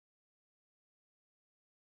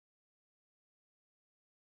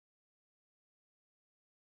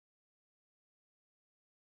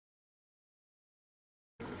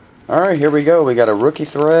Alright, here we go. We got a Rookie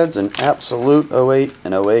Threads, an Absolute 08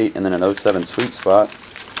 and 08, and then an 07 Sweet Spot.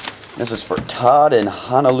 This is for Todd in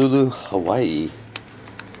Honolulu, Hawaii.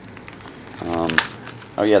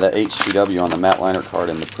 Oh yeah, that HGW on the Matt Leinart card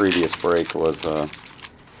in the previous break was,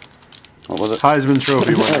 what was it? Heisman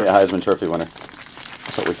Trophy winner. Yeah, Heisman Trophy winner.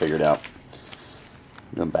 That's what we figured out.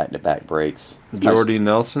 Doing back-to-back breaks. Jordy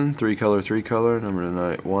Nelson, 3-color, number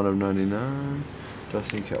tonight, 1/99.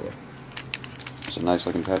 Dustin Keller. It's a nice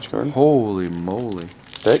looking patch card. Holy moly.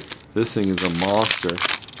 Thick. This thing is a monster.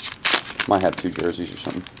 Might have 2 jerseys or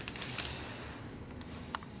something.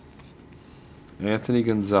 Anthony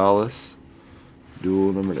Gonzalez,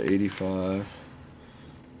 dual, number to 85.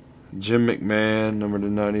 Jim McMahon, number to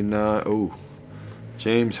 99. Oh,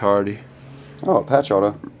 James Hardy. Oh, a patch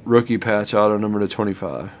auto. Rookie patch auto, number to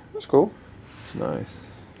 25. That's cool. It's nice.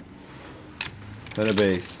 And a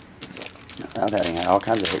base. That thing had all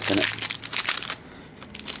kinds of hits in it.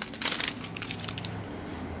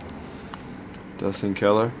 Dustin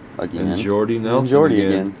Keller. Again. And Jordy Nelson. And Jordy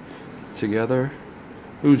again. Together.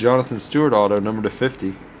 Ooh, Jonathan Stewart auto, number to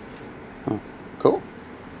 50. Oh, cool.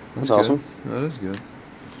 That's good. awesome. That is good.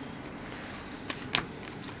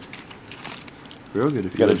 Real good.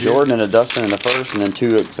 If You got a Jordan and a Dustin in the first, and then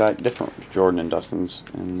 2 exact different Jordan and Dustins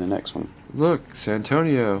in the next one. Look,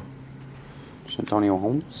 Santonio. Santonio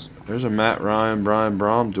Holmes. There's a Matt Ryan, Brian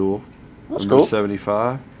Brom duel. That's number cool.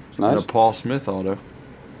 75. It's nice. And a Paul Smith auto.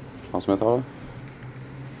 Paul Smith auto.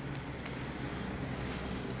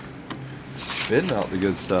 Spitting out the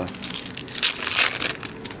good stuff.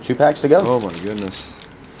 2 packs to go. Oh my goodness.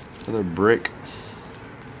 Another brick.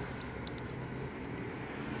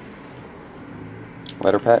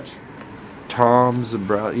 Letter patch. Tom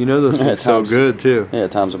Zabrowski. You know those things so Tom's good too. Yeah,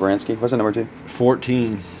 Tom Zabransky. What's the number 2?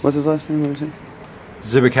 14. What's his last name? What was it?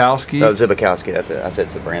 Zibikowski. Oh, Zibikowski. That's it. I said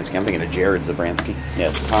Zabransky. I'm thinking of Jared Zabransky. Yeah,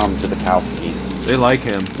 Tom Zibikowski. They like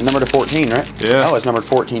him. The number to 14, right? Yeah. Oh, it's number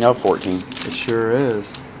 14 of 14. It sure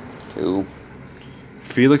is. Cool.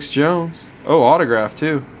 Felix Jones. Oh, autograph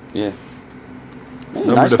too. Yeah. Man,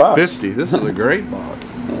 Number nice to box. 50. This is a great box.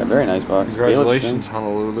 Yeah, very nice box. Congratulations,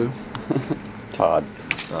 Honolulu. Todd.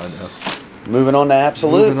 I know. Moving on to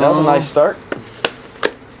Absolute. Moving That was a on. nice start.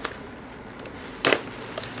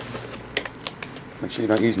 Make sure you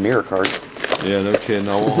don't use mirror cards. Yeah, no kidding.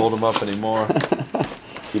 I won't hold them up anymore.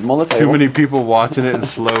 Keep them on the table. Too many people watching it in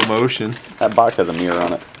slow motion. That box has a mirror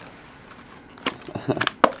on it.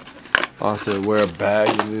 I'll have to wear a bag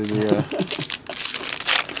and do the.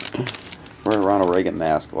 Wear a Ronald Reagan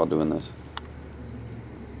mask while doing this.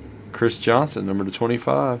 Chris Johnson, number to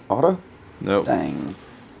 25. Auto? Nope. Dang.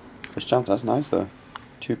 Chris Johnson, that's nice though.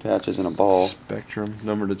 2 patches and a ball. Spectrum,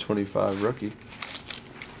 number to 25, rookie.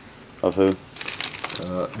 Of who?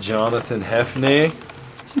 Jonathan Hefney.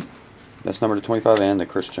 That's number to 25 and the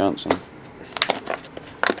Chris Johnson.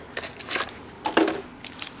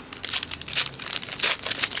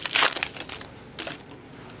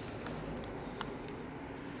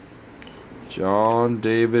 John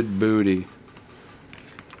David Booty.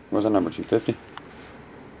 What's that number? 250?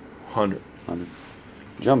 100. 100.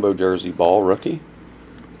 Jumbo jersey ball rookie.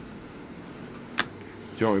 Do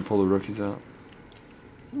you want me to pull the rookies out?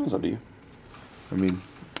 That's up to you. I mean,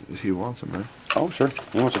 if he wants them, right? Oh, sure.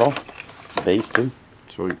 He wants it all. Base, too.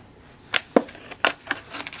 Sweet.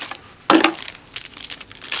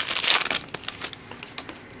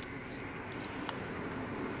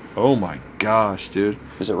 Oh my gosh, dude.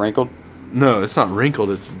 Is it wrinkled? No, it's not wrinkled.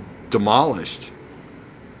 It's demolished.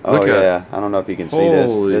 Oh, Look at yeah. I don't know if you can see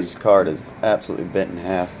this. Holy- This card is absolutely bent in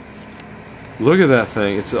half. Look at that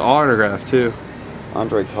thing. It's an autograph, too.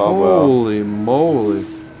 Andre Caldwell. Holy moly.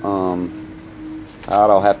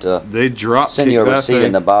 I'll have to They dropped send you a that receipt thing.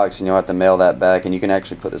 in the box, and you'll have to mail that back. And you can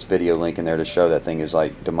actually put this video link in there to show that thing is,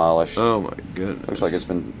 like, demolished. Oh my goodness. Looks like it's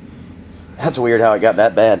been... That's weird how it got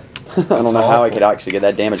that bad. I don't know how it could actually get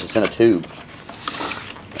that damaged. It's in a tube.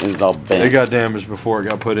 And it's all bent. It got damaged before it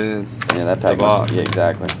got put in. Yeah, that pack the box. yeah,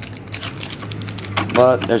 exactly.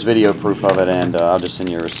 But there's video proof of it, and I'll just send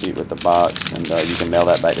you a receipt with the box, and you can mail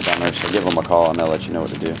that back to down there. So give them a call, and they'll let you know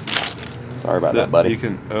what to do. Sorry about that, buddy. You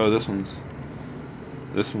can. Oh, this one's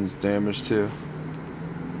damaged too.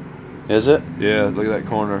 Is it? Yeah, look at that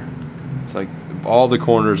corner. It's like all the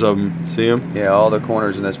corners of them. See them? Yeah, all the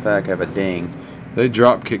corners in this pack have a ding. They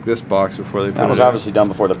drop kicked this box before they put it in. That was obviously done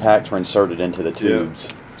before the packs were inserted into the tubes.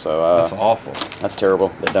 Yeah. So that's awful. That's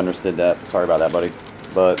terrible that Dunners did that. Sorry about that, buddy.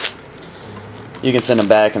 But you can send them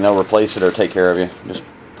back, and they'll replace it or take care of you. Just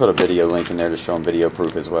put a video link in there to show them video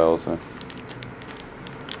proof as well. So.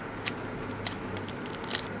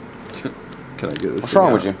 Can I get this? What's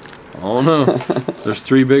wrong with you? I don't know. There's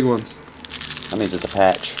 3 big ones. That means it's a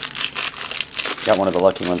patch. Got one of the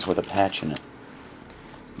lucky ones with a patch in it.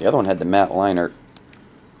 The other one had the matte liner.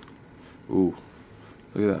 Ooh,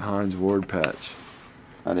 look at that Heinz Ward patch.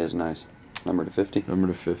 That is nice. Number to 50. Number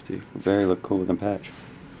to 50. Very cool looking patch.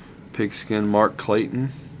 Pigskin Mark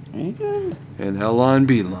Clayton. And Hellline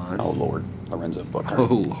Beeline. oh Lord, Lorenzo Booker.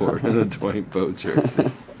 Oh Lord, and the Dwayne Bowe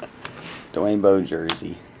jersey. Dwayne Bowe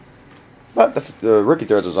jersey. But the rookie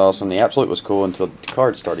threads was awesome. The Absolute was cool until the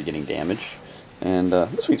cards started getting damaged. And the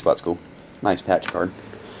Sweet Spot's cool. Nice patch card.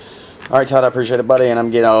 Alright, Todd, I appreciate it, buddy. And I'm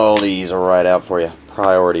getting all these right out for you.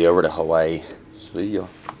 Priority over to Hawaii. See ya.